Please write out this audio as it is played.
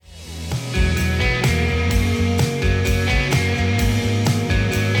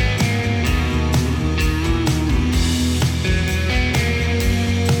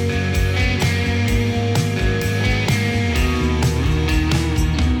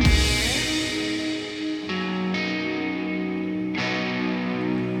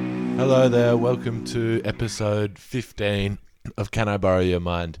Hello there, welcome to episode 15 of Can I Borrow Your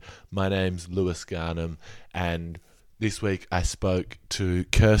Mind? My name's Lewis Garnham, and this week I spoke to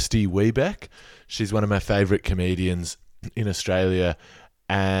Kirsty Wiebeck. She's one of my favourite comedians in Australia,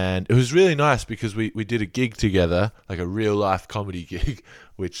 and it was really nice because we did a gig together, like a real life comedy gig,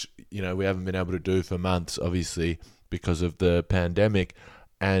 which, you know, we haven't been able to do for months, obviously, because of the pandemic,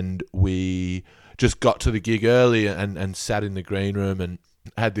 and we just got to the gig early and sat in the green room and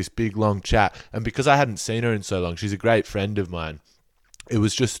had this big long chat. And because I hadn't seen her in so long, she's a great friend of mine. It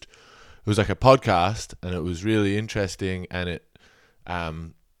was like a podcast, and it was really interesting, and it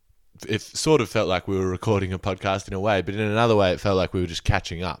sort of felt like we were recording a podcast in a way, but in another way it felt like we were just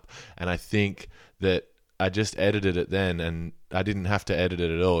catching up. And I think that I just edited it then, and I didn't have to edit it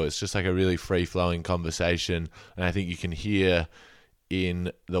at all. It's just like a really free-flowing conversation, and I think you can hear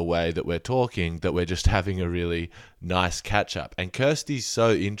in the way that we're talking that we're just having a really nice catch-up. And Kirsty's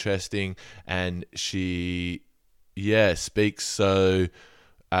so interesting, and she speaks so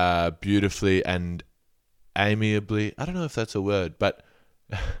beautifully and amiably. I don't know if that's a word, but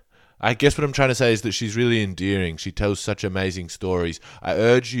I guess what I'm trying to say is that she's really endearing. She tells such amazing stories. I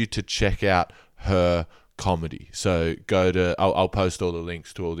urge you to check out her comedy. So I'll post all the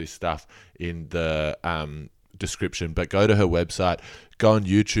links to all this stuff in the description, but go to her website, go on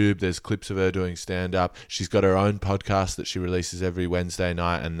YouTube. There's clips of her doing stand-up. She's got her own podcast that she releases every Wednesday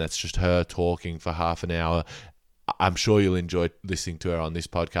night, and that's just her talking for half an hour. I'm sure you'll enjoy listening to her on this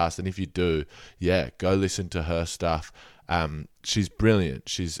podcast, and if you do, go listen to her stuff. She's brilliant.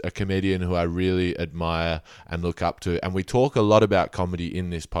 She's a comedian who I really admire and look up to, and we talk a lot about comedy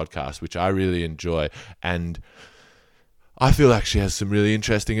in this podcast, which I really enjoy, and I feel like she has some really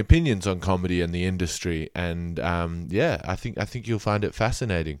interesting opinions on comedy and the industry, and I think you'll find it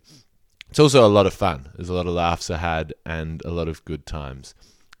fascinating. It's also a lot of fun. There's a lot of laughs are had and a lot of good times.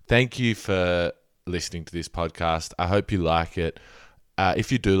 Thank you for listening to this podcast. I hope you like it.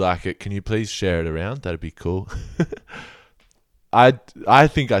 If you do like it, can you please share it around? That'd be cool. I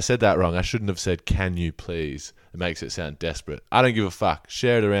think I said that wrong. I shouldn't have said, can you please? It makes it sound desperate. I don't give a fuck.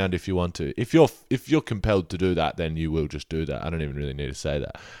 Share it around if you want to. If you're compelled to do that, then you will just do that. I don't even really need to say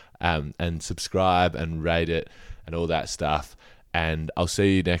that. And subscribe and rate it and all that stuff. And I'll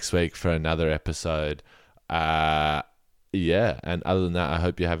see you next week for another episode. And other than that, I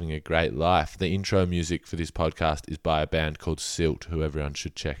hope you're having a great life. The intro music for this podcast is by a band called Silt, who everyone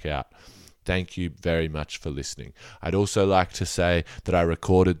should check out. Thank you very much for listening. I'd also like to say that I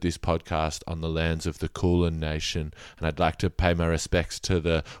recorded this podcast on the lands of the Kulin Nation, and I'd like to pay my respects to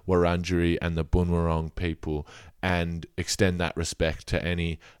the Wurundjeri and the Bunurong people, and extend that respect to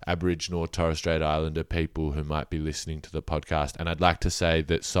any Aboriginal or Torres Strait Islander people who might be listening to the podcast. And I'd like to say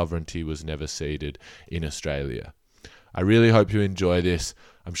that sovereignty was never ceded in Australia. I really hope you enjoy this.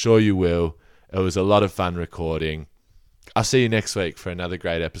 I'm sure you will. It was a lot of fun recording. I'll see you next week for another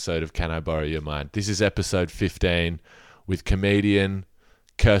great episode of Can I Borrow Your Mind? This is episode 15 with comedian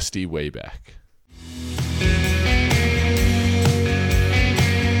Kirsty Wiebeck.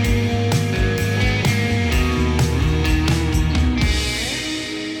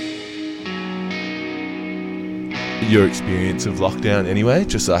 Your experience of lockdown anyway,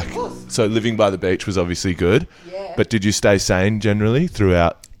 just like, so living by the beach was obviously good, but did you stay sane generally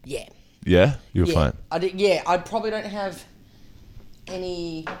throughout? Yeah, you were fine. I did. Yeah, I probably don't have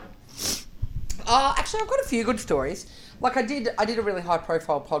any. Actually, I've got a few good stories. Like I did a really high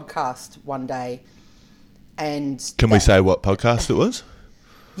profile podcast one day, and can we say what podcast it was?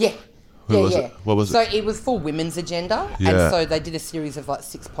 Yeah. Who was it? What was it? So it was for Women's Agenda, and so they did a series of like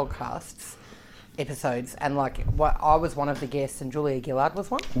 6 podcasts episodes, and I was one of the guests, and Julia Gillard was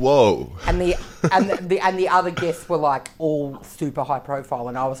one. Whoa! And the other guests were like all super high profile,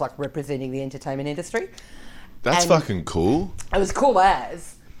 and I was like representing the entertainment industry. That's fucking cool. It was cool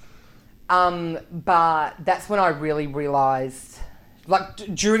as, but that's when I really realised, like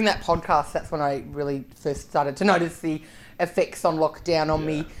during that podcast, that's when I really first started to notice the effects on lockdown on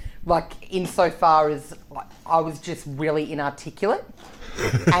me. Like insofar as like, I was just really inarticulate.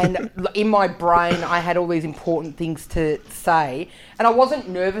 And in my brain, I had all these important things to say. And I wasn't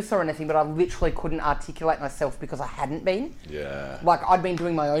nervous or anything, but I literally couldn't articulate myself because I hadn't been. Yeah. Like, I'd been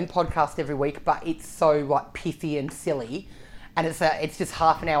doing my own podcast every week, but it's so, like, pithy and silly. And it's just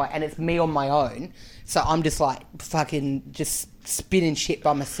half an hour, and it's me on my own. So I'm just, like, fucking just spinning shit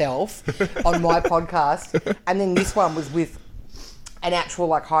by myself on my podcast. And then this one was with an actual,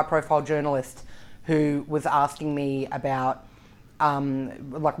 like, high-profile journalist who was asking me about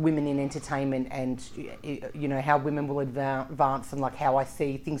like women in entertainment and, you know, how women will advance and like how I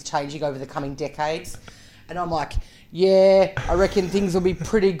see things changing over the coming decades. And I'm like, yeah, I reckon things will be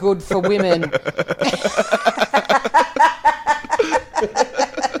pretty good for women.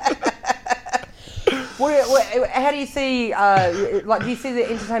 How do you see, do you see the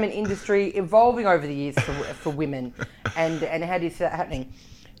entertainment industry evolving over the years for women? And how do you see that happening?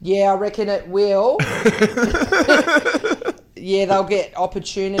 Yeah, I reckon it will. Yeah, they'll get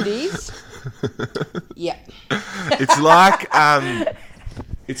opportunities. Yeah.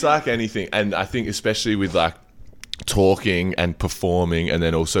 It's like anything, and I think especially with like talking and performing, and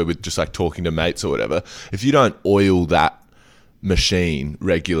then also with just like talking to mates or whatever, if you don't oil that machine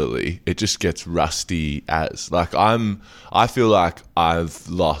regularly, it just gets rusty as. Like I feel like I've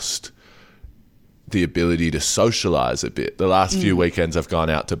lost the ability to socialise a bit. The last few weekends I've gone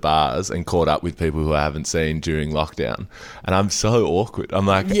out to bars and caught up with people who I haven't seen during lockdown, and I'm so awkward. I'm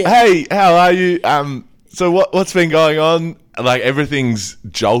like, hey, how are you? So what's been going on? Like everything's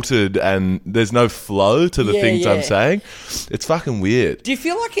jolted and there's no flow to the things I'm saying. It's fucking weird. Do you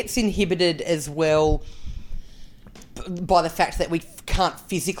feel like it's inhibited as well by the fact that we can't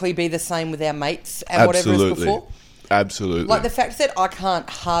physically be the same with our mates and whatever as before? Absolutely. Like the fact that I can't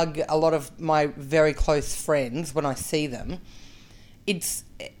hug a lot of my very close friends when I see them, it's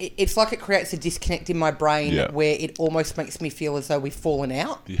like it creates a disconnect in my brain where it almost makes me feel as though we've fallen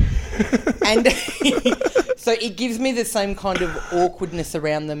out. Yeah. And so it gives me the same kind of awkwardness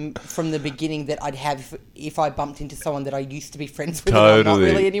around them from the beginning that I'd have if I bumped into someone that I used to be friends with and I'm not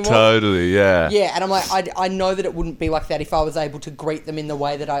really anymore. Totally, yeah. Yeah, and I'm like, I know that it wouldn't be like that if I was able to greet them in the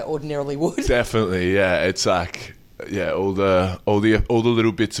way that I ordinarily would. Definitely, yeah. It's like, yeah, all the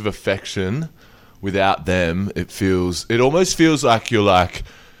little bits of affection. Without them, it almost feels like you're like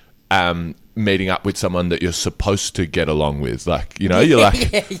meeting up with someone that you're supposed to get along with. Like, you know, you're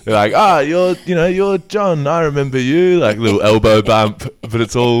like, you're John, I remember you, like little elbow bump, but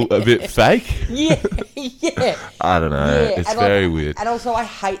it's all a bit fake. Yeah. I don't know. Yeah, it's very weird. And also I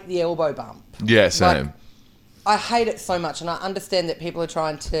hate the elbow bump. Yeah, same. Like, I hate it so much, and I understand that people are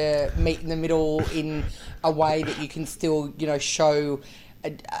trying to meet in the middle in a way that you can still, you know, show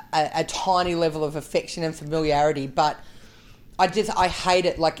a tiny level of affection and familiarity, but I hate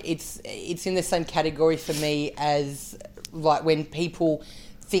it. Like it's in the same category for me as like when people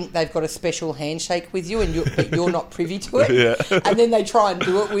think they've got a special handshake with you and you're not privy to it, and then they try and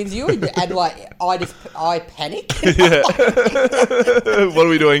do it with you, and like I panic. Yeah. What are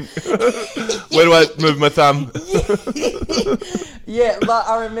we doing? Where do I move my thumb? Yeah, like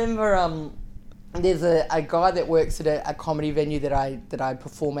I remember there's a guy that works at a comedy venue that I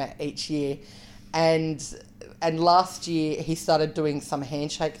perform at each year, and last year he started doing some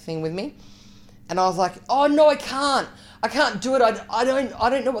handshake thing with me, and I was like, oh no, I can't do it. I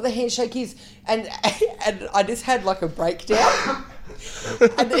don't know what the handshake is, and I just had like a breakdown.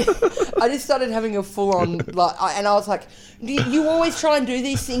 And then I just started having a full-on, and I was like, you always try and do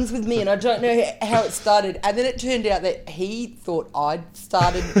these things with me, and I don't know how it started. And then it turned out that he thought I'd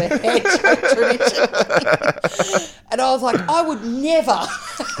started the handshake tradition. And I was like, I would never.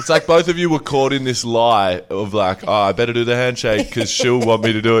 It's like both of you were caught in this lie of like, oh, I better do the handshake because she'll want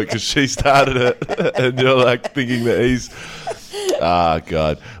me to do it because she started it. And you're like thinking that he's...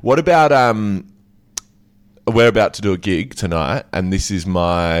 God. What about... We're about to do a gig tonight, and this is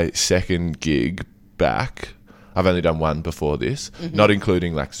my second gig back. I've only done one before this, not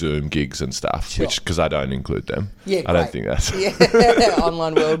including like Zoom gigs and stuff, which because I don't include them. Yeah, I don't think that's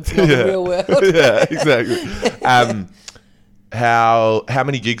online world's not the real world. Yeah, exactly. How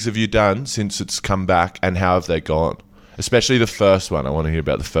many gigs have you done since it's come back, and how have they gone? Especially the first one. I want to hear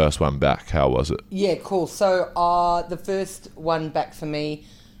about the first one back. How was it? Yeah, cool. So the first one back for me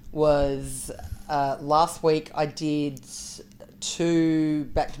was. Last week I did 2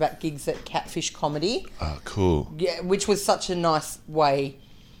 back-to-back gigs at Catfish Comedy. Oh, cool. Yeah, which was such a nice way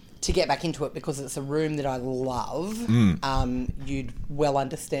to get back into it because it's a room that I love. You'd well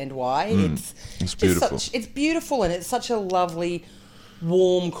understand why. It's beautiful. It's beautiful, and it's such a lovely,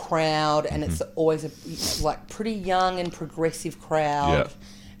 warm crowd, and it's always a like pretty young and progressive crowd. Yeah.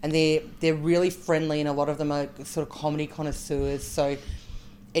 And they're really friendly, and a lot of them are sort of comedy connoisseurs. So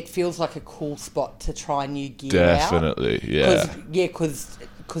it feels like a cool spot to try new gear Definitely, out.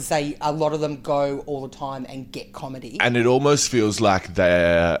 Because a lot of them go all the time and get comedy. And it almost feels like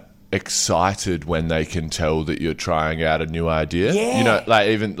they're excited when they can tell that you're trying out a new idea. Yeah. You know, like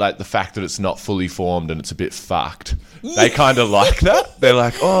even like the fact that it's not fully formed and it's a bit fucked. Yeah. They kind of like that. They're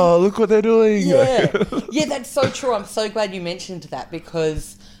like, oh, look what they're doing. Yeah. Yeah, that's so true. I'm so glad you mentioned that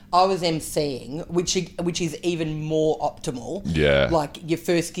because I was MCing, which is even more optimal. Yeah. Like your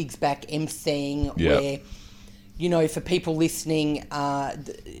first gig's back MCing where, you know, for people listening,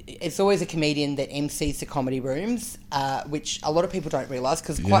 it's always a comedian that MCs the comedy rooms, which a lot of people don't realise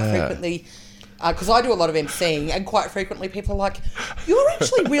because quite frequently. Because I do a lot of MCing, and quite frequently people are like, "You're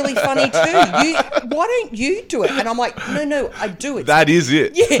actually really funny too. Why don't you do it?" And I'm like, "No, I do it." That is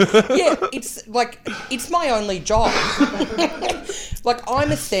it. Yeah. It's like it's my only job. Like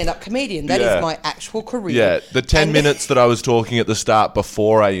I'm a stand-up comedian. That is my actual career. Yeah, the 10 minutes that I was talking at the start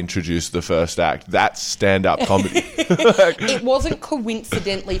before I introduced the first act, that's stand-up comedy. It wasn't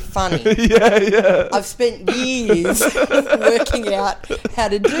coincidentally funny. Yeah. I've spent years working out how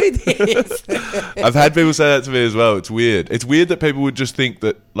to do this. I've had people say that to me as well. It's weird. It's weird that people would just think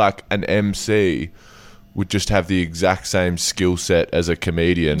that like an MC would just have the exact same skill set as a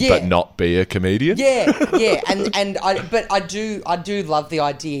comedian, but not be a comedian. Yeah, I do love the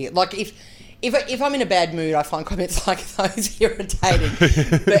idea. Like if I'm in a bad mood, I find comments like those irritating.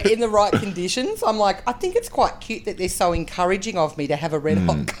 But in the right conditions, I'm like, I think it's quite cute that they're so encouraging of me to have a red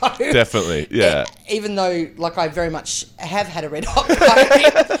hot go. Definitely, yeah. Even though, like, I very much have had a red hot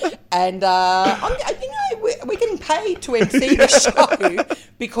go, and we're getting paid to MC the show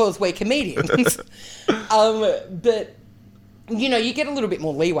because we're comedians. But you get a little bit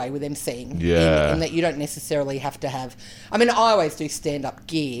more leeway with MCing in that you don't necessarily have to have... I mean, I always do stand-up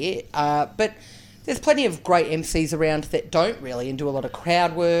gear, but there's plenty of great MCs around that don't really and do a lot of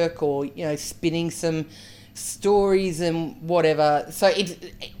crowd work or, spinning some stories and whatever. So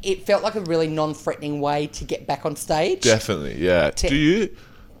it felt like a really non-threatening way to get back on stage. Definitely, yeah. Do you...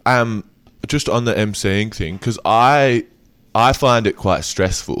 just on the MCing thing, because I find it quite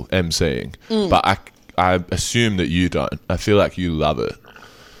stressful, MCing, but I assume that you don't. I feel like you love it.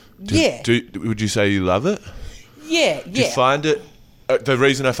 Would you say you love it? Yeah. Do you find it... the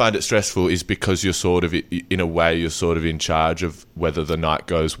reason I find it stressful is because you're sort of, in a way, you're sort of in charge of whether the night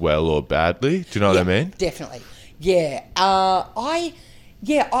goes well or badly. Do you know what I mean? Definitely. Yeah. I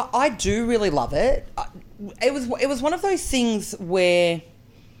do really love it. It was one of those things where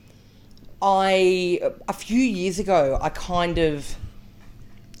a few years ago, I kind of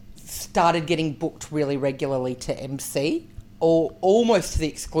started getting booked really regularly to MC, or almost to the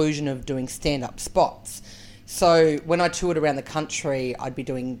exclusion of doing stand-up spots. So when I toured around the country, I'd be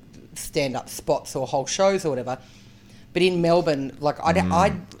doing stand-up spots or whole shows or whatever. But in Melbourne, like I'd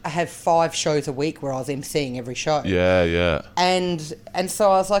have 5 shows a week where I was MCing every show. Yeah. And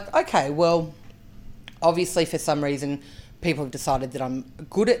so I was like, okay, well, obviously for some reason people have decided that I'm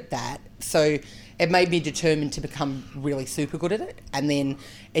good at that. So it made me determined to become really super good at it. And then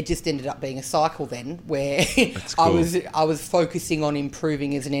it just ended up being a cycle then where cool. I was focusing on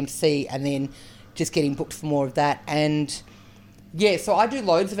improving as an MC and then just getting booked for more of that. And yeah, so I do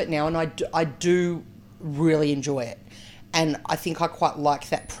loads of it now and I do really enjoy it. And I think I quite like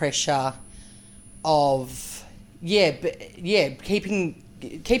that pressure of, keeping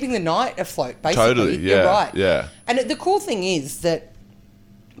the night afloat, basically. Totally, yeah. You're right. Yeah. And the cool thing is that,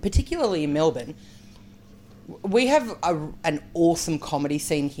 particularly in Melbourne, we have an awesome comedy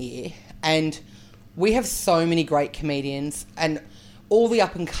scene here, and we have so many great comedians, and all the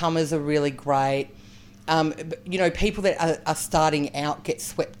up-and-comers are really great. People that are starting out get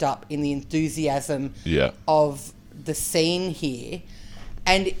swept up in the enthusiasm of the scene here.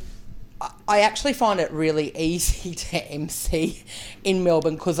 And I actually find it really easy to MC in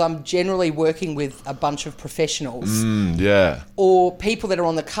Melbourne because I'm generally working with a bunch of professionals. Or people that are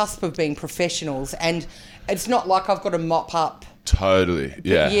on the cusp of being professionals. And it's not like I've got to mop up. Totally,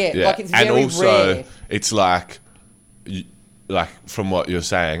 yeah. Like it's very rare. And also, it's like from what you're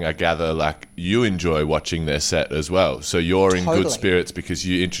saying, I gather, like, you enjoy watching their set as well. So you're in good spirits because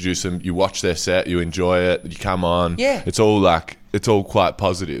you introduce them, you watch their set, you enjoy it, you come on. Yeah. It's all quite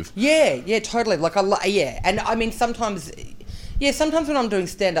positive. Yeah, totally. Like, and I mean, sometimes when I'm doing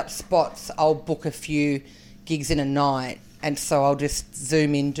stand-up spots, I'll book a few gigs in a night, and so I'll just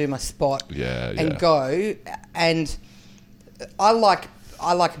zoom in, do my spot, and go. And I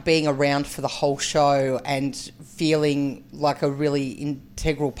like being around for the whole show and feeling like a really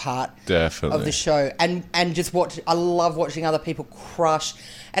integral part of the show. And just I love watching other people crush.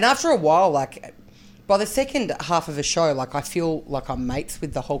 And after a while, like, by the second half of a show, like, I feel like I'm mates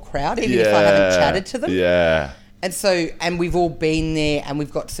with the whole crowd, even if I haven't chatted to them. Yeah. And so, and we've all been there, and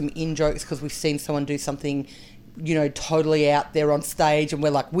we've got some in-jokes because we've seen someone do something, totally out there on stage, and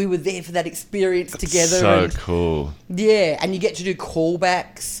we're like, we were there for that experience together. So cool. Yeah, and you get to do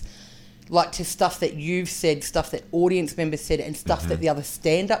callbacks, like, to stuff that you've said, stuff that audience members said, and stuff that the other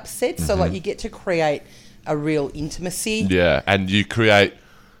stand-ups said. So, like, you get to create a real intimacy. Yeah, and you create...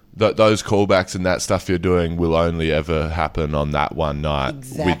 those callbacks and that stuff you're doing will only ever happen on that one night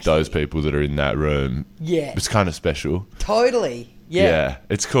with those people that are in that room. Yeah. It's kind of special. Totally. Yeah.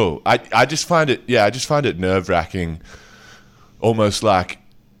 it's cool. I just find it nerve-wracking, almost like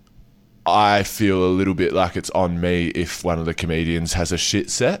I feel a little bit like it's on me if one of the comedians has a shit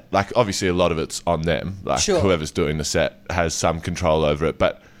set. Like, obviously a lot of it's on them. Like, Sure. whoever's doing the set has some control over it.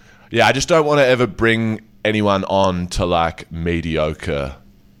 But yeah, I just don't want to ever bring anyone on to like mediocre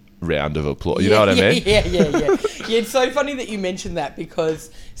round of applause. You know what I mean? Yeah. It's so funny that you mentioned that,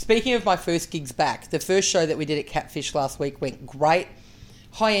 because speaking of my first gigs back, the first show that we did at Catfish last week went great.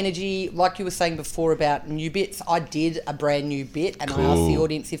 High energy, like you were saying before about new bits. I did a brand new bit, and I asked the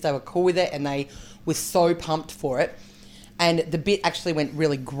audience if they were cool with it, and they were so pumped for it. And the bit actually went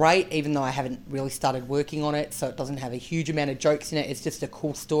really great, even though I haven't really started working on it, so it doesn't have a huge amount of jokes in it. It's just a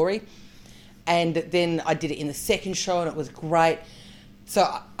cool story. And then I did it in the second show, and it was great.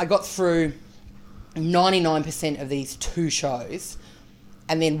 So I got through 99% of these 2 shows,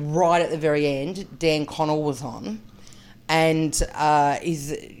 and then right at the very end, Dan Connell was on. And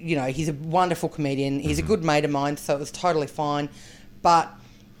he's a wonderful comedian. He's a good mate of mine, so it was totally fine. But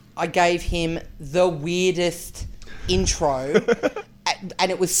I gave him the weirdest intro, and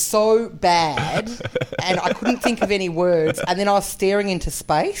it was so bad, and I couldn't think of any words. And then I was staring into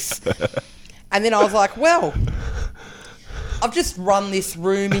space, and then I was like, well, I've just run this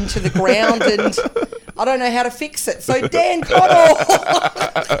room into the ground, and I don't know how to fix it. So Dan Connell,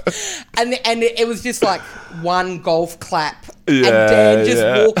 and it was just like one golf clap, and Dan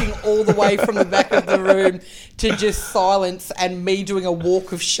just walking all the way from the back of the room to just silence, and me doing a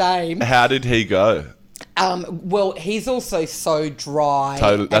walk of shame. How did he go? Well, he's also so dry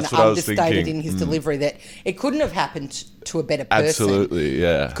That's and what I was understated thinking. in his delivery that it couldn't have happened to a better person. Absolutely,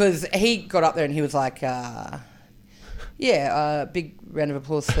 yeah. Because he got up there and he was like, big round of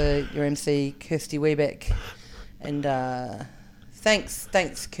applause for your MC, Kirsty Wiebeck. And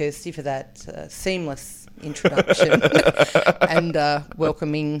thanks, Kirsty, for that seamless introduction and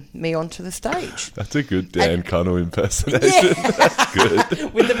welcoming me onto the stage. That's a good Dan Connell impersonation. That's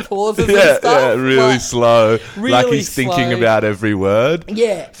good. With the pauses and stuff. Yeah, really slow. Really like he's thinking slow. about every word.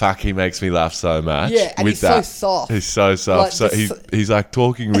 Yeah. Fuck, he makes me laugh so much. Yeah, and with he's that. so soft. He's so soft. Like, So he's like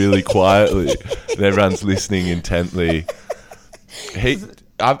talking really quietly and everyone's listening intently.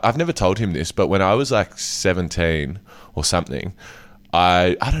 I've never told him this, but when I was like 17 or something,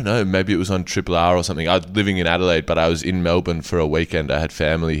 I don't know, maybe it was on Triple R or something. I was living in Adelaide, but I was in Melbourne for a weekend. I had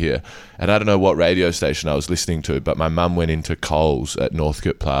family here. And I don't know what radio station I was listening to, but my mum went into Coles at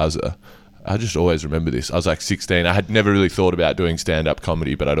Northcote Plaza. I just always remember this. I was like 16. I had never really thought about doing stand-up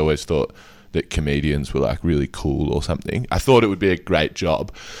comedy, but I'd always thought that comedians were like really cool or something. I thought it would be a great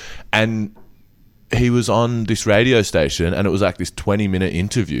job. And he was on this radio station, and it was like this 20-minute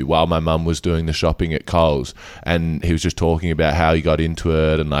interview while my mum was doing the shopping at Coles, and he was just talking about how he got into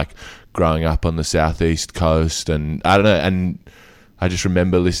it and like growing up on the southeast coast, and I don't know, and I just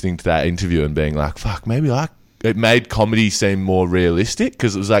remember listening to that interview and being like, fuck, maybe it made comedy seem more realistic,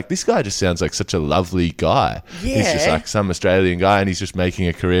 because it was like, this guy just sounds like such a lovely guy. Yeah. He's just like some Australian guy, and he's just making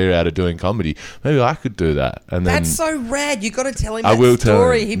a career out of doing comedy. Maybe I could do that. And then That's so rad. You got to tell him I that will tell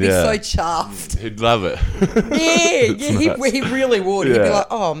story. him, He'd be yeah. so chuffed. he'd love it. Yeah, nice. he really would. He'd be Yeah. like,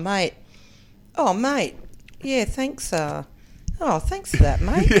 oh, mate. Yeah, thanks. Thanks for that,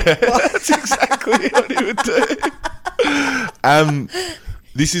 mate. Yeah, that's exactly what he would do.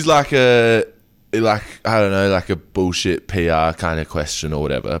 This is like I don't know, like a bullshit PR kind of question or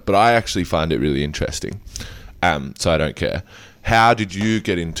whatever, but I actually find it really interesting. So I don't care. How did you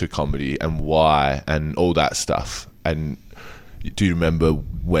get into comedy and why and all that stuff? And do you remember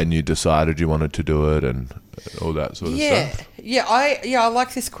when you decided you wanted to do it and all that sort of stuff? I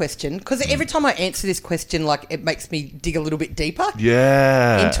like this question because every time I answer this question, like, it makes me dig a little bit deeper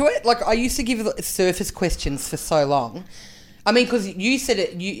into it. Like, I used to give surface questions for so long. I mean, because you said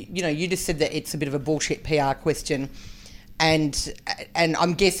it, you just said that it's a bit of a bullshit PR question, and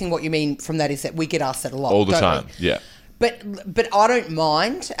I'm guessing what you mean from that is that we get asked that a lot All the don't time, we? yeah. But I don't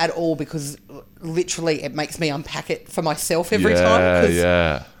mind at all, because literally it makes me unpack it for myself every time.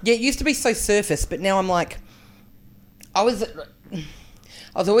 Yeah. Yeah, it used to be so surface, but now I'm like, I was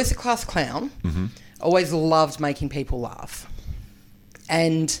always a class clown. Mm-hmm. Always loved making people laugh,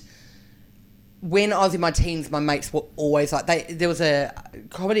 and when I was in my teens, my mates were always like, there was a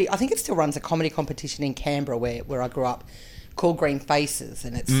comedy, I think it still runs, a comedy competition in Canberra where I grew up, called Green Faces,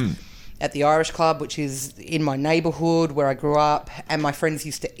 and it's at the Irish Club, which is in my neighbourhood where I grew up, and my friends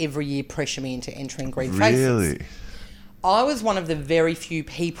used to every year pressure me into entering Green Faces. Really? I was one of the very few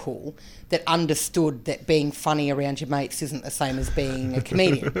people that understood that being funny around your mates isn't the same as being a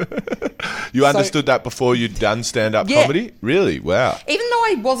comedian. You understood that before you'd done stand-up comedy? Really? Wow. Even though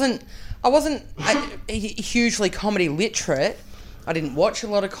I wasn't a hugely comedy literate, I didn't watch a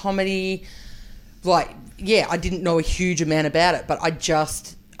lot of comedy. Like, yeah, I didn't know a huge amount about it, but I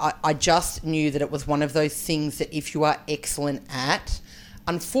just knew that it was one of those things that if you are excellent at,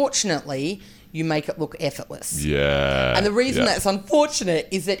 unfortunately, you make it look effortless. Yeah. And the reason that's unfortunate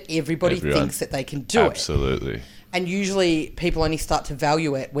is that everyone thinks that they can do it. Absolutely. And usually people only start to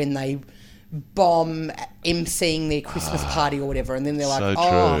value it when they bomb emceeing their Christmas party or whatever, and then they're like,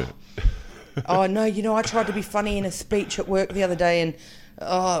 So true. oh no, I tried to be funny in a speech at work the other day and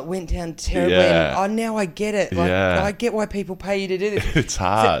it went down terribly. Yeah. And, now I get it. Like, Yeah. I get why people pay you to do this. It's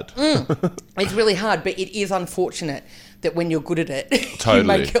hard. It's really hard, but it is unfortunate that when you're good at it, Totally. you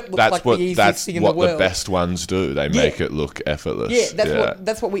make it look like the easiest thing in the world. That's what the best ones do. They make it look effortless. Yeah,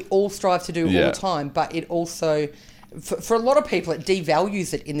 that's what we all strive to do all the time. But it also, for a lot of people, it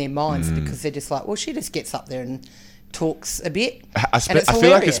devalues it in their minds because they're just like, well, she just gets up there and talks a bit. I feel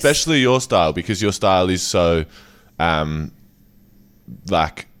like especially your style, because your style is so, I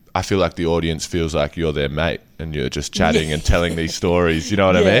feel like the audience feels like you're their mate and you're just chatting and telling these stories. You know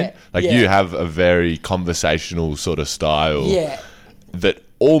what I mean? Like you have a very conversational sort of style that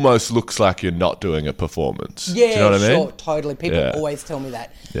almost looks like you're not doing a performance. Yeah, do you know what I mean? Sure, totally. People always tell me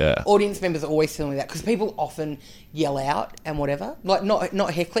that. Yeah. Audience members always tell me that because people often yell out and whatever, like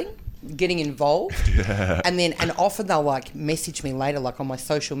not heckling, getting involved. Yeah. And often they'll like message me later, like on my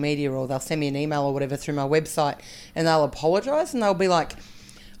social media, or they'll send me an email or whatever through my website, and they'll apologise and they'll be like,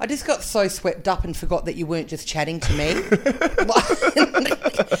 I just got so swept up and forgot that you weren't just chatting to me.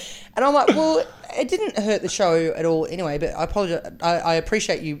 And I'm like, well, it didn't hurt the show at all anyway, but I apologize. I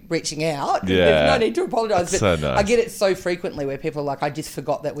appreciate you reaching out. Yeah. There's no need to apologise. But so nice. I get it so frequently where people are like, I just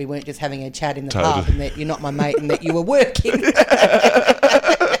forgot that we weren't just having a chat in the pub and that you're not my mate and that you were working.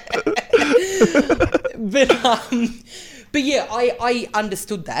 But yeah, I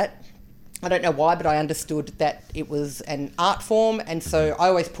understood that. I don't know why, but I understood that it was an art form, and so I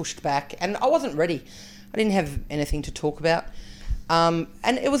always pushed back, and I wasn't ready. I didn't have anything to talk about. And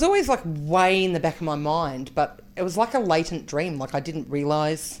it was always like way in the back of my mind, but it was like a latent dream. Like I didn't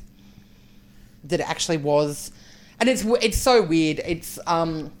realise that it actually was. And it's so weird. It's, I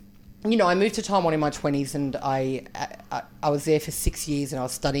moved to Taiwan in my 20s, and I was there for 6 years, and I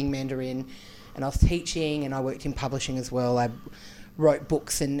was studying Mandarin, and I was teaching, and I worked in publishing as well. I wrote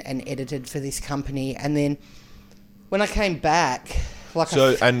books and edited for this company. And then when I came back...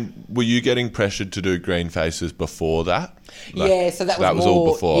 and were you getting pressured to do Green Faces before that? So that was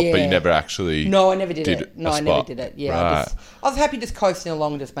all before, but you never actually... No, I never did it. No, I never did it. Yeah, right. I was happy just coasting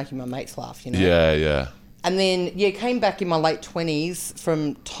along, just making my mates laugh, Yeah, yeah. And then, came back in my late 20s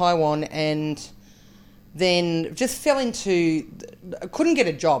from Taiwan, and then just fell into... I couldn't get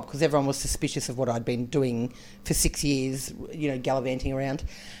a job because everyone was suspicious of what I'd been doing for 6 years, gallivanting around.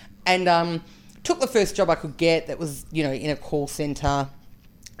 And took the first job I could get that was, in a call centre.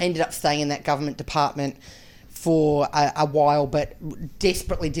 Ended up staying in that government department for a while, but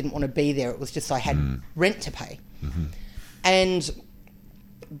desperately didn't want to be there. It was just I had rent to pay. Mm-hmm. And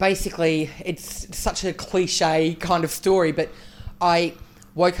basically, it's such a cliche kind of story, but I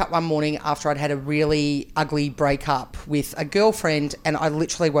woke up one morning after I'd had a really ugly breakup with a girlfriend, and I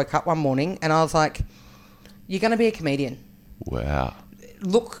literally woke up one morning and I was like, you're going to be a comedian. Wow.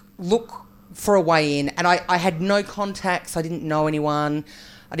 Look for a way in. And I had no contacts. I didn't know anyone.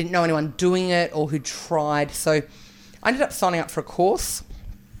 I didn't know anyone doing it or who tried. So I ended up signing up for a course,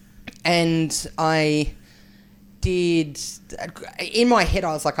 and I did... In my head,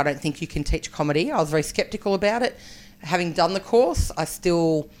 I was like, I don't think you can teach comedy. I was very sceptical about it. Having done the course, I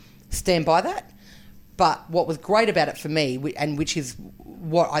still stand by that. But what was great about it for me, and which is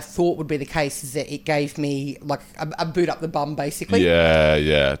what I thought would be the case, is that it gave me like a boot up the bum, basically.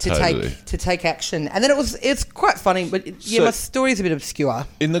 Yeah, totally. To take action. And then it's quite funny, but my story's a bit obscure.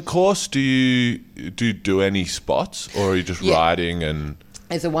 In the course, do you do any spots, or are you just writing and...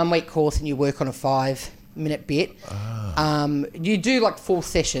 It's a 1 week course, and you work on a 5-minute bit. You do like 4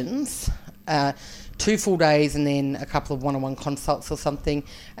 sessions, 2 full days, and then a couple of one-on-one consults or something.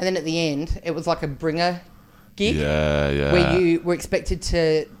 And then at the end, it was like a bringer gig. Yeah. Where you were expected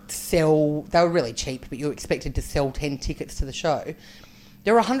to sell... They were really cheap, but you were expected to sell 10 tickets to the show.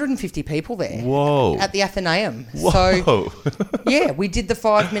 There were 150 people there. Whoa. At the Athenaeum. Whoa. So, we did the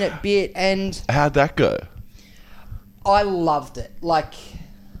 5-minute bit, and... How'd that go? I loved it. Like,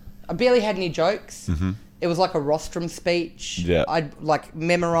 I barely had any jokes. Mm-hmm. It was like a rostrum speech. Yeah. I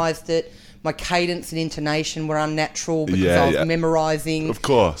memorised it. My cadence and intonation were unnatural because I was memorising. Of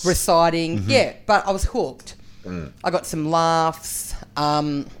course. Reciting. Mm-hmm. Yeah, but I was hooked. I got some laughs.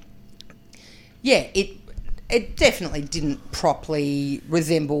 it definitely didn't properly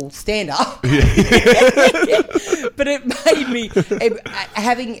resemble stand-up. But it made me,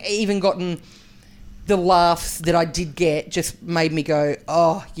 having even gotten the laughs that I did get, just made me go,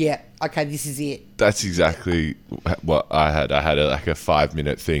 oh, yeah, okay, this is it. That's exactly what I had. I had a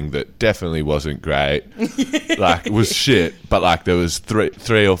 5-minute thing that definitely wasn't great. Like, it was shit, but like there was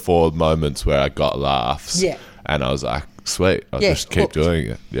three or four moments where I got laughs. Yeah. And I was like, sweet, I'll just keep hooked.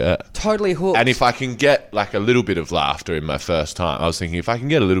 doing it. Yeah. Totally hooked. And if I can get like a little bit of laughter in my first time, I was thinking, if I can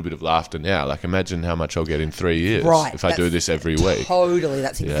get a little bit of laughter now, like imagine how much I'll get in 3 years if I do this every week. Totally,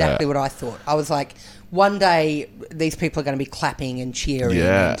 that's exactly what I thought. I was like, one day these people are going to be clapping and cheering.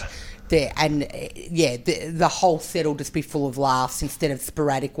 Yeah. The whole set will just be full of laughs instead of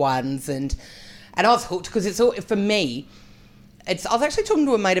sporadic ones. And I was hooked because it's all, for me, I was actually talking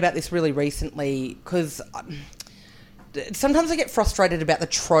to a mate about this really recently because sometimes I get frustrated about the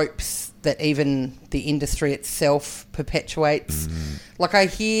tropes that even the industry itself perpetuates. Like I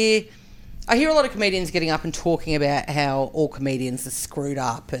hear a lot of comedians getting up and talking about how all comedians are screwed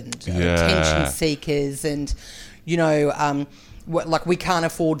up and attention seekers and, you know, like we can't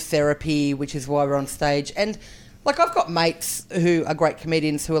afford therapy, which is why we're on stage. And like I've got mates who are great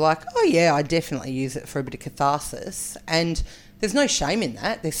comedians who are like, oh yeah, I definitely use it for a bit of catharsis. And there's no shame in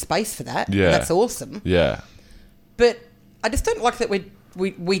that. There's space for that. Yeah. That's awesome. Yeah. But I just don't like that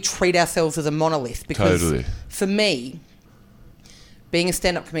we treat ourselves as a monolith because Totally. For me, being a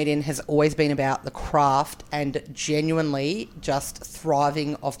stand-up comedian has always been about the craft and genuinely just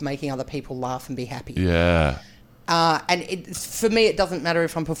thriving off making other people laugh and be happy. Yeah. And for me, it doesn't matter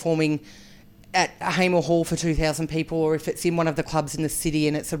if I'm performing at Hamer Hall for 2,000 people or if it's in one of the clubs in the city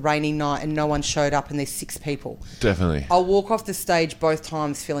and it's a rainy night and no one showed up and there's 6 people. Definitely. I'll walk off the stage both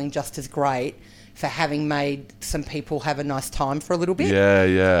times feeling just as great for having made some people have a nice time for a little bit. Yeah,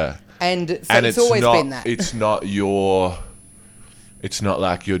 yeah. And so it's always been that. It's not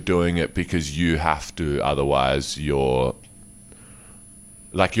like you're doing it because you have to, otherwise you're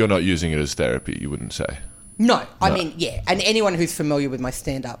not using it as therapy, you wouldn't say. No, I mean, yeah, and anyone who's familiar with my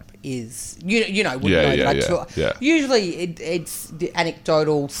stand-up is, would know that usually it's the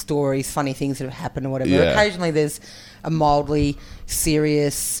anecdotal stories, funny things that have happened or whatever. Yeah. Occasionally there's a mildly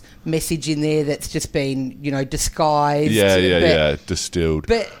serious message in there that's just been, disguised. Distilled.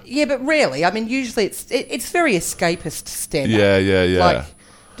 But rarely. I mean, usually it's very escapist stand-up. Yeah. Like,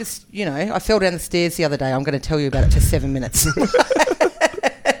 just, I fell down the stairs the other day. I'm going to tell you about it for 7 minutes.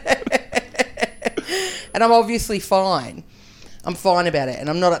 And I'm obviously fine. I'm fine about it, and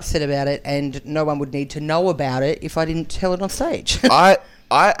I'm not upset about it, and no one would need to know about it if I didn't tell it on stage. I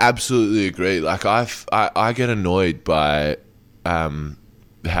absolutely agree. Like I get annoyed by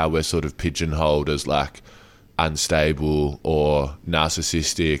how we're sort of pigeonholed as like unstable or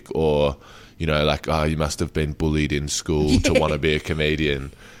narcissistic or like, oh, you must have been bullied in school to want to be a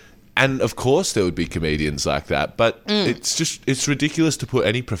comedian. And of course there would be comedians like that, but it's ridiculous to put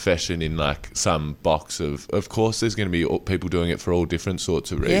any profession in like some box of course there's going to be people doing it for all different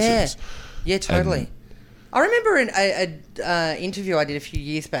sorts of reasons. Yeah, totally. I remember in a interview I did a few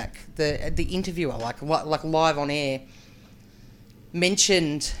years back, the interviewer, like live on air,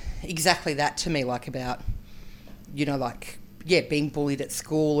 mentioned exactly that to me, like about, being bullied at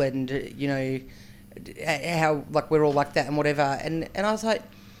school and, how like we're all like that and whatever. And I was like,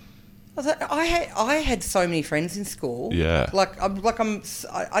 I had so many friends in school. Yeah.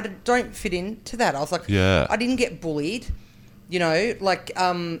 I don't fit into that. I was like, yeah. I didn't get bullied,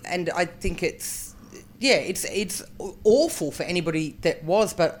 and I think it's awful for anybody that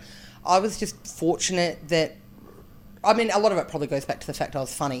was, but I was just fortunate that, I mean, a lot of it probably goes back to the fact I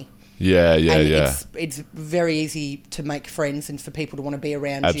was funny. Yeah. It's very easy to make friends and for people to want to be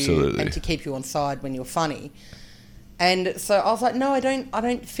around Absolutely. you and to keep you on side when you're funny. And so I was like, no, I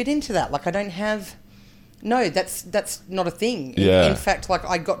don't fit into that. Like, I don't have... No, that's not a thing. Yeah. In fact, like,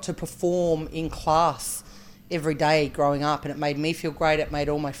 I got to perform in class every day growing up, and it made me feel great. It made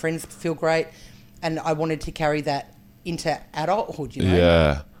all my friends feel great. And I wanted to carry that into adulthood,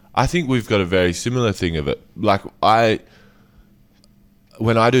 Yeah. I think we've got a very similar thing of it. Like,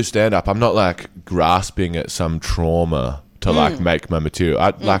 when I do stand-up, I'm not, like, grasping at some trauma to, like, make my material.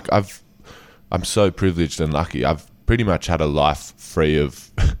 I'm so privileged and lucky. I've pretty much had a life free of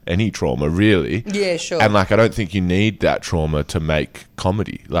any trauma, really. Yeah, sure. And, like, I don't think you need that trauma to make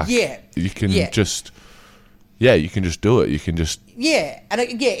comedy. Like, you can just... Yeah, you can just do it. You can just... Yeah, and I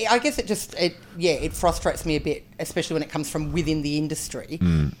guess it frustrates me a bit, especially when it comes from within the industry,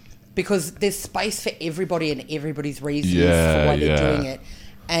 because there's space for everybody and everybody's reasons for why they're doing it.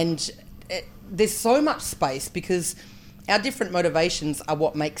 And there's so much space because our different motivations are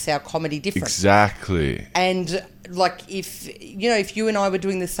what makes our comedy different. Exactly. And like if you and I were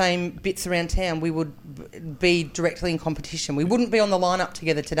doing the same bits around town, we would be directly in competition. We wouldn't be on the lineup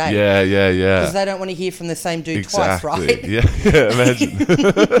together today. Yeah. Because they don't want to hear from the same dude twice, right? Yeah, imagine.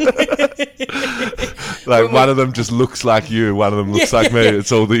 Like one of them just looks like you, one of them looks like me.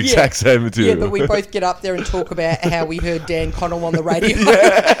 It's all the exact same material. Yeah, but we both get up there and talk about how we heard Dan Connell on the radio.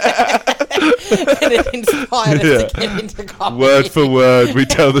 And it inspired us to get into comedy. Word for word, we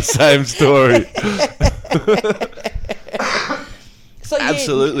tell the same story. So, yeah,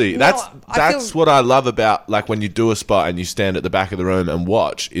 absolutely. That's what I love about like when you do a spot and you stand at the back of the room and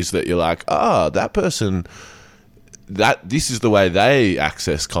watch, is that you're like, that person, this is the way they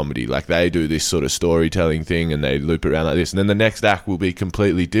access comedy. Like they do this sort of storytelling thing and they loop it around like this, and then the next act will be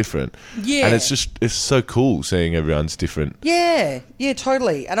completely different. Yeah. And it's so cool seeing everyone's different. Yeah,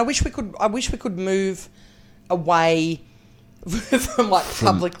 totally. And I wish we could move away from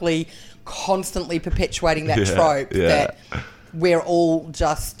publicly constantly perpetuating that trope that we're all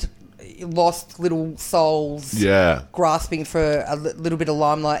just lost little souls grasping for a little bit of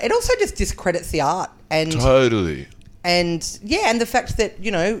limelight. It also just discredits the art. And totally. And the fact that,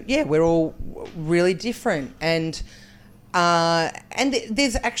 we're all really different. And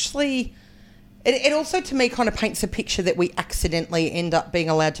there's actually... It also, to me, kind of paints a picture that we accidentally end up being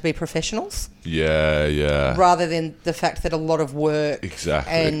allowed to be professionals. Yeah. Rather than the fact that a lot of work...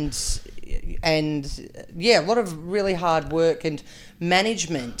 Exactly. And a lot of really hard work and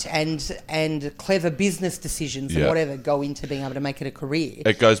management and clever business decisions and whatever go into being able to make it a career.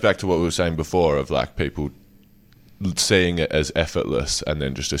 It goes back to what we were saying before of like people seeing it as effortless and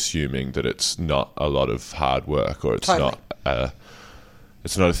then just assuming that it's not a lot of hard work, or it's not a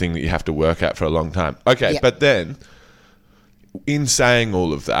thing that you have to work at for a long time. Okay, but then in saying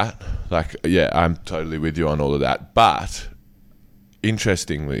all of that, like, I'm totally with you on all of that, but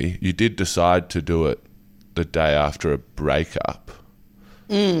interestingly, you did decide to do it the day after a breakup.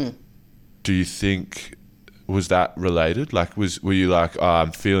 Do you think, was that related? Like, were you like,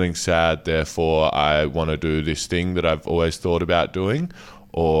 I'm feeling sad, therefore I want to do this thing that I've always thought about doing?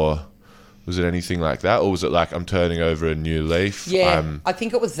 Or was it anything like that? Or was it like, I'm turning over a new leaf? Yeah, I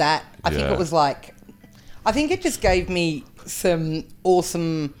think it was that. I think it was like, I think it just gave me some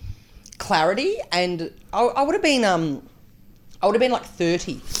awesome clarity, and I would have been like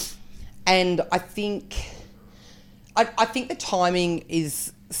 30, and I think the timing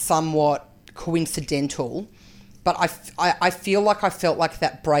is somewhat coincidental, but I feel like I felt like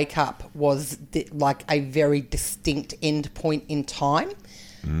that breakup was like a very distinct end point in time,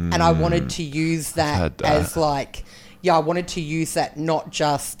 and I wanted to use that as like, I wanted to use that not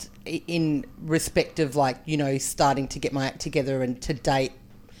just in respect of like, starting to get my act together and to date,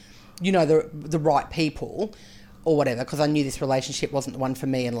 the right people or whatever, because I knew this relationship wasn't the one for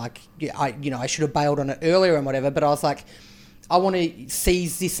me, and like, I should have bailed on it earlier and whatever, but I was like, I want to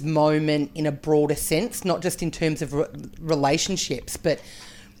seize this moment in a broader sense, not just in terms of relationships, but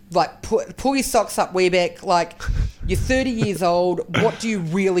like pull your socks up, Weebeck. Like, you're 30 years old. What do you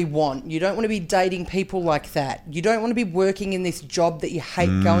really want? You don't want to be dating people like that. You don't want to be working in this job that you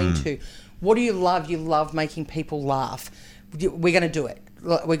hate going to. What do you love? You love making people laugh. We're going to do it.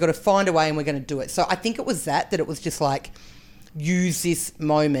 We've got to find a way, and we're going to do it. So I think it was that it was just like, use this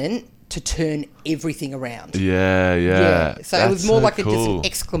moment to turn everything around. Yeah. So it was more like just an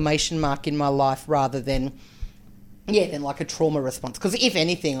exclamation mark in my life rather than like a trauma response. Because if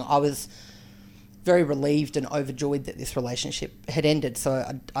anything, I was very relieved and overjoyed that this relationship had ended. So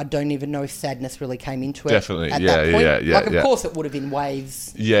I don't even know if sadness really came into it. Definitely, at that point. Like, of course, it would have been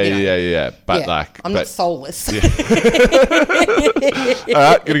waves. Yeah. But like, I'm not soulless. Yeah. All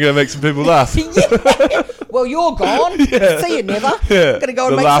right, gonna go make some people laugh. Well, you're gone. See you never. Yeah. Gonna go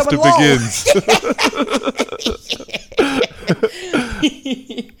and make someone begins.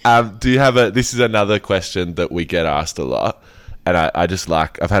 Do you have this is another question that we get asked a lot. And I just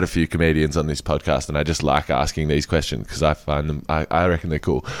like, I've had a few comedians on this podcast, and I just like asking these questions because I find them, I reckon they're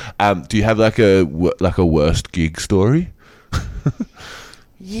cool. Do you have like a worst gig story?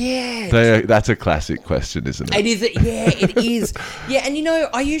 Yeah. That's a classic question, isn't it? It is. Yeah, it is. Yeah, and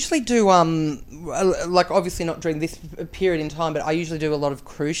I usually do, like, obviously not during this period in time, but I usually do a lot of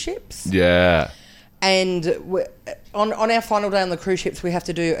cruise ships. Yeah. And on our final day on the cruise ships, we have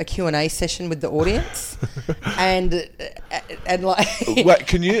to do a Q&A session with the audience. and like... Wait,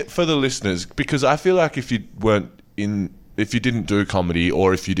 can you, for the listeners, because I feel like if you didn't do comedy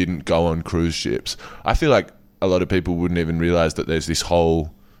or if you didn't go on cruise ships, I feel like a lot of people wouldn't even realise that there's this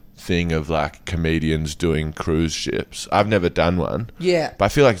whole thing of like comedians doing cruise ships. I've never done one. Yeah. But I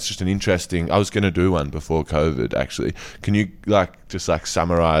feel like it's just an interesting... I was going to do one before COVID, actually. Can you like just like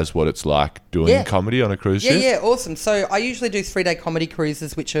summarize what it's like doing comedy on a cruise ship? Yeah, awesome. So I usually do 3-day comedy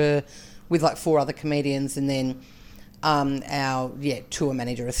cruises, which are with like 4 other comedians, and then our tour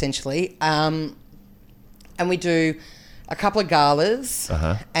manager essentially. And we do a couple of galas,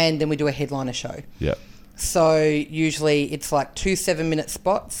 and then we do a headliner show. Yeah. So usually it's like 2 7-minute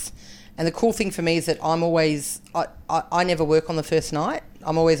spots. And the cool thing for me is that I'm always... I never work on the first night.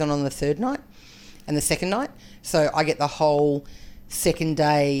 I'm always on the third night and the second night. So I get the whole second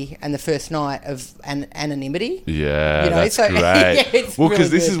day and the first night of anonymity. Yeah, that's great. It's well, because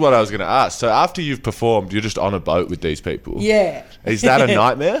really this good. is what I was going to ask. So after you've performed, you're just on a boat with these people. Yeah. Is that a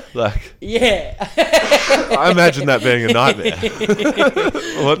nightmare? Like, Yeah. I imagine that being a nightmare.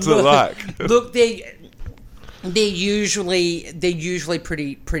 What's it like? Look, they're usually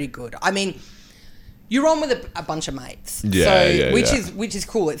pretty good. I mean, you're on with a bunch of mates, which is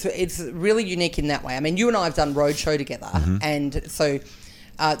cool. It's really unique in that way. I mean, you and I have done roadshow together, and so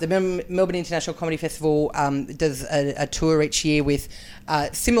the Melbourne International Comedy Festival does a tour each year with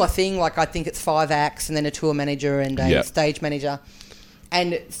similar thing. Like I think it's 5 acts, and then a tour manager and a stage manager,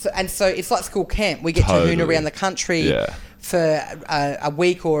 and so it's like school camp. We get to hoon around the country. Yeah. For a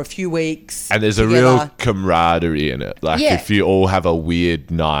week or a few weeks. And there's together. a real camaraderie in it. Like if you all have a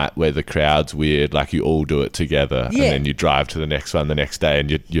weird night where the crowd's weird, like you all do it together, and then you drive to the next one the next day, and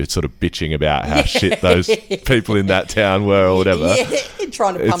you're sort of bitching about how shit those people in that town were or whatever. Yeah,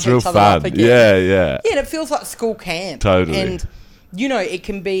 trying to pump it's real each other fun. up again. Yeah. Yeah, and it feels like school camp. Totally. And, you know, it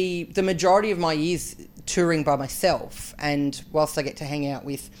can be the majority of my years touring by myself, and whilst I get to hang out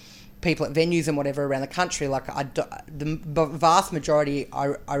with people at venues and whatever around the country, like the vast majority,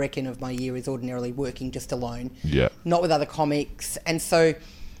 I reckon, of my year is ordinarily working just alone, not with other comics. And so,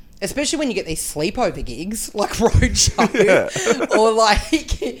 especially when you get these sleepover gigs like Roadshow or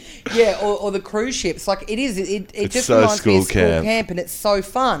like or the cruise ships, like it just so reminds me of school camp. camp, and it's so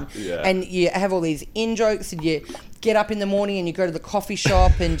fun. And you have all these in jokes, and you get up in the morning and you go to the coffee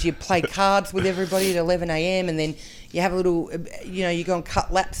shop and you play cards with everybody at 11 a.m. and then you have a little, you go and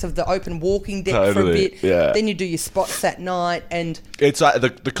cut laps of the open walking deck for a bit. Yeah. Then you do your spots that night, and it's like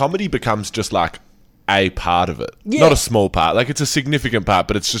the comedy becomes just like a part of it, Yeah. not a small part. Like it's a significant part,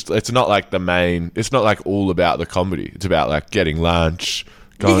 but it's not like the main. It's not like all about the comedy. It's about like getting lunch,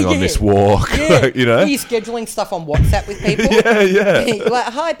 going on this walk, like, you know. Are you scheduling stuff on WhatsApp with people? Yeah. You're like,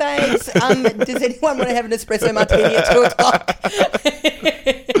 hi babes, does anyone want to have an espresso martini at 2:00?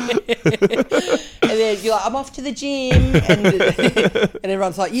 And then you're like, I'm off to the gym, and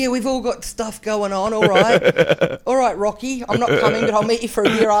everyone's like, yeah, we've all got stuff going on. All right, Rocky, I'm not coming, but I'll meet you for a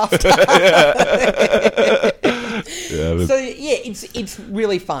beer after. So it's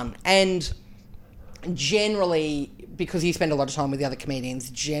really fun, and generally, because you spend a lot of time with the other comedians,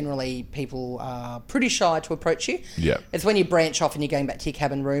 generally people are pretty shy to approach you. Yeah. It's when you branch off and you're going back to your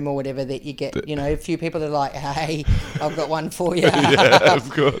cabin room or whatever that you get, a few people that are like, hey, I've got one for you. Yeah, of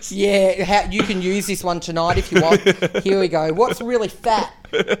course. Yeah, you can use this one tonight if you want. Here we go. What's really fat?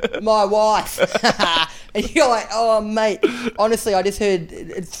 My wife. And you're like, oh, mate, honestly, I just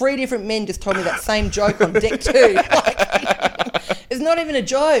heard 3 different men just told me that same joke on deck 2. Like, it's not even a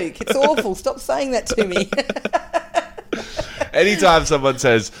joke. It's awful. Stop saying that to me. Anytime someone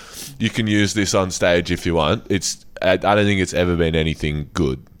says you can use this on stage if you want, I don't think it's ever been anything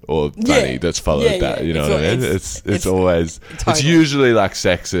good or funny that's followed that. You know what I mean? It's always totally. It's usually like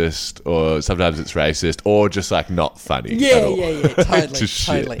sexist, or sometimes it's racist, or just like not funny. at all. Totally, Just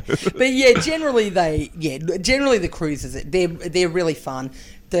shit. totally. But generally the cruises, they're really fun.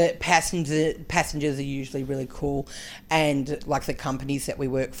 The passengers are usually really cool, and like the companies that we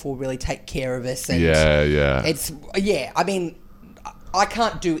work for really take care of us. And it's I mean, I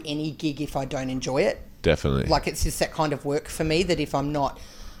can't do any gig if I don't enjoy it. Definitely. Like it's just that kind of work for me that if I'm not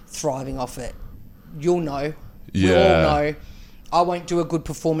thriving off it, you'll know. We'll all know. I won't do a good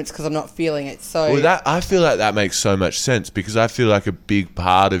performance because I'm not feeling it. So I feel like that makes so much sense, because I feel like a big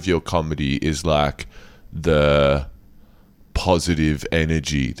part of your comedy is like the positive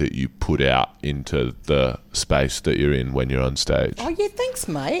energy that you put out into the space that you're in when you're on stage. Oh yeah, thanks,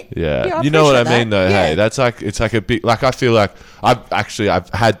 mate. Yeah, I you know what I appreciate mean, that. though. Yeah. Hey, that's like, it's like a big, like I feel like I've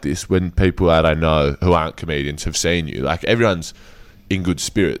had this when people that I know who aren't comedians have seen you. Like everyone's in good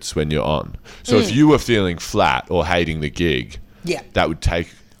spirits when you're on. So if you were feeling flat or hating the gig, that would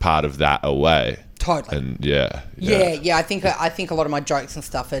take part of that away. Totally. And yeah. I think a lot of my jokes and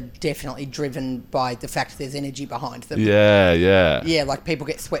stuff are definitely driven by the fact there's energy behind them. Yeah. Yeah, like people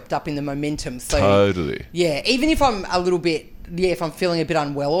get swept up in the momentum. So Totally. yeah, even if I'm a little bit if I'm feeling a bit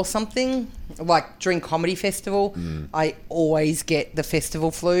unwell or something, like during comedy festival, I always get the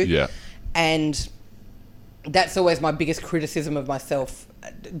festival flu. Yeah. And that's always my biggest criticism of myself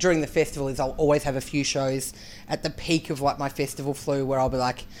during the festival is I'll always have a few shows at the peak of like my festival flu where I'll be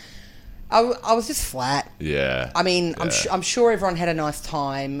like, I was just flat. Yeah. I mean, I'm sure everyone had a nice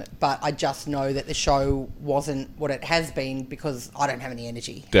time, but I just know that the show wasn't what it has been because I don't have any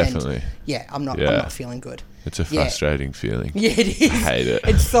energy. Definitely. And I'm not feeling good. It's a frustrating feeling. Yeah, it is. I hate it.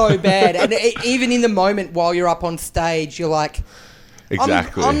 It's so bad. And even in the moment while you're up on stage, you're like,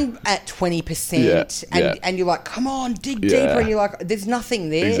 Exactly. I'm at 20%, and you're like, come on, dig deeper, and you're like, there's nothing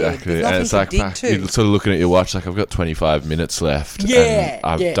there. Exactly. There's nothing and it's like, dig to. you're sort of looking at your watch, like, I've got 25 minutes left. Yeah,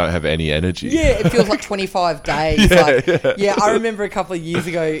 and I don't have any energy. Yeah, it feels like 25 days. I remember a couple of years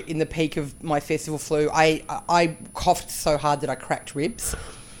ago in the peak of my festival flu, I coughed so hard that I cracked ribs.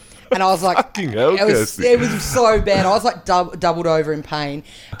 And I was like, fucking hell, it was so bad. I was like doubled over in pain.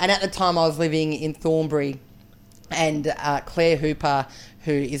 And at the time I was living in Thornbury. And Claire Hooper,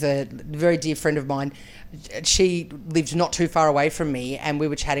 who is a very dear friend of mine, she lived not too far away from me, and we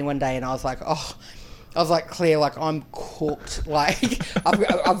were chatting one day, and I was like, Claire, like, I'm cooked. Like,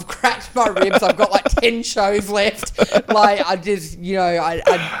 I've cracked my ribs. I've got like 10 shows left. Like, I just,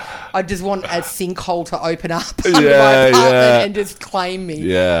 I just want a sinkhole to open up under my apartment and just claim me.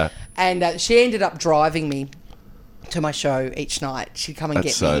 Yeah. And she ended up driving me to my show each night. She'd come and get me.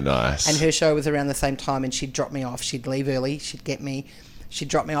 That's so nice. And her show was around the same time, and she'd drop me off. She'd leave early. She'd get me. She'd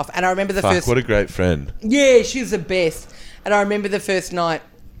drop me off. And I remember the first... What a great friend. Yeah, she was the best. And I remember the first night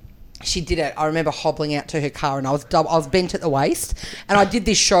she did it. I remember hobbling out to her car, and I was bent at the waist, and I did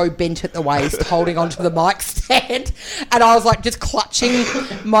this show bent at the waist, holding onto the mic stand, and I was like just clutching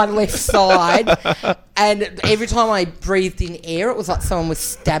my left side, and every time I breathed in air, it was like someone was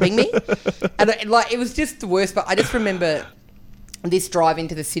stabbing me, and it was just the worst. But I just remember this drive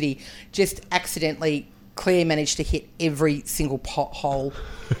into the city, just accidentally, Claire managed to hit every single pothole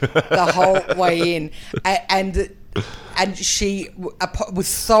the whole way in, and she was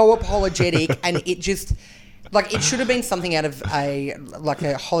so apologetic, and it just, like, it should have been something out of a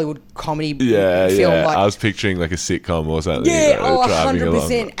Hollywood comedy film. Yeah, like, I was picturing like a sitcom or something. Yeah, driving 100%.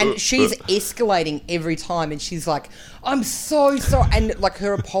 along. And she's escalating every time, and she's like, I'm so sorry. And like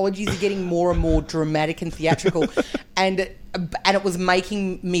her apologies are getting more and more dramatic and theatrical. and it was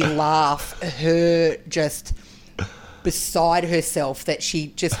making me laugh, her just beside herself that she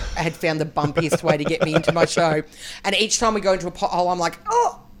just had found the bumpiest way to get me into my show. And each time we go into a pothole, I'm like,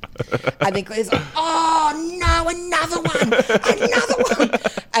 oh. And then Claire's like, oh no, another one.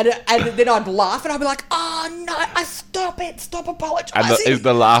 And then I'd laugh, and I'd be like, oh no, stop apologising. And is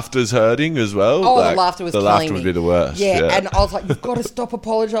the laughter's hurting as well? Oh, like, the laughter was the killing laughter would be the worst. Yeah, and I was like, you've got to stop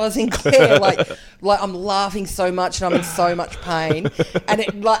apologising, Claire. Like I'm laughing so much, and I'm in so much pain. And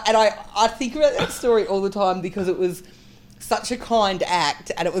I think about that story all the time because it was such a kind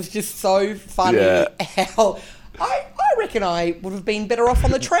act, and it was just so funny how I reckon I would have been better off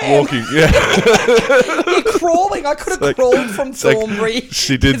on the tram. Walking, yeah. Crawling. I could have crawled from Thornbury. Like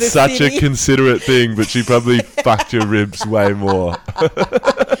she did such a considerate thing, but she probably fucked your ribs way more.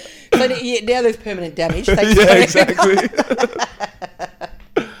 So now there's permanent damage. Thanks exactly.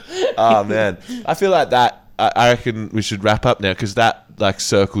 Oh man, I feel like that. I reckon we should wrap up now because that like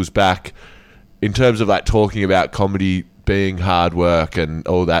circles back in terms of like talking about comedy being hard work and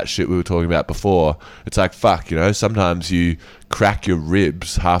all that shit we were talking about before. It's like, fuck, sometimes you crack your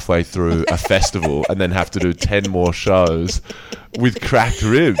ribs halfway through a festival and then have to do 10 more shows with cracked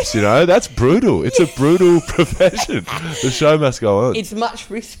ribs, That's brutal. It's a brutal profession. The show must go on. It's much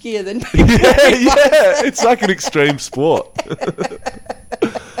riskier than people. Yeah. It's like an extreme sport.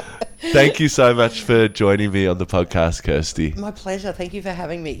 Thank you so much for joining me on the podcast, Kirsty. My pleasure. Thank you for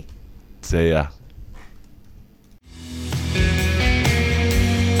having me. See ya.